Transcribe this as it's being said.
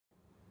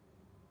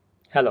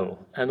Hello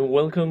and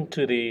welcome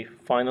to the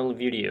final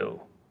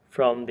video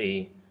from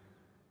the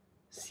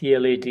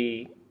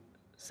CLAD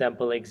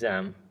sample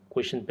exam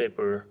question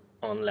paper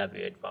on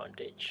LabVIEW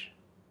Advantage.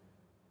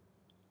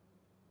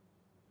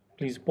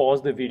 Please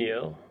pause the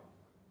video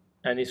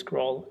and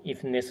scroll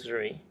if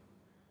necessary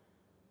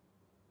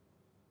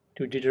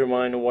to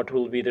determine what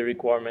will be the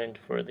requirement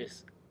for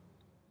this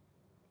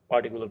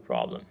particular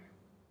problem.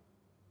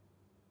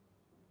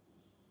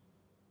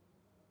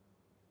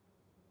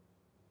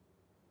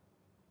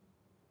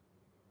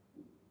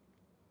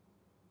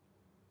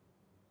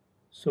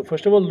 So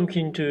first of all, look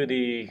into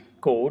the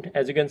code.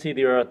 As you can see,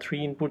 there are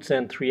 3 inputs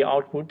and 3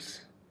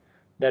 outputs.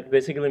 That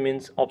basically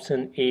means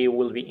option A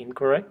will be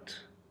incorrect.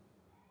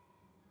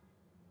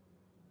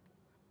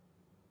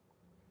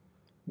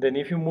 Then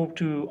if you move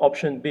to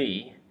option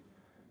B,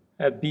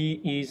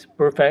 B is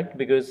perfect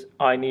because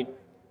I need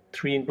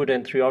 3 input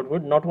and 3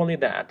 output. Not only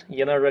that,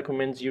 NI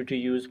recommends you to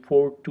use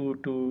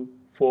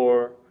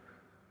 4224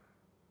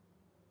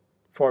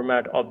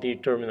 format of the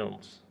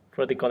terminals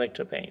for the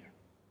connector pane.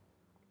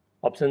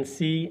 Option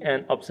C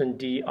and option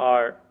D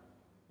are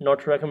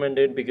not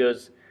recommended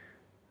because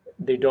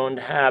they don't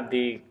have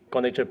the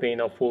connector pane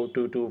of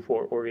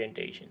 4224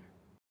 orientation.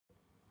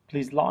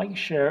 Please like,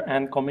 share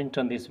and comment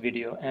on this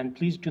video, and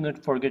please do not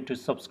forget to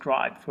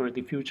subscribe for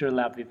the future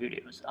LabVIEW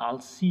videos. I'll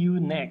see you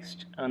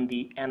next on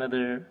the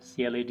another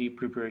CLD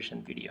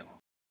preparation video.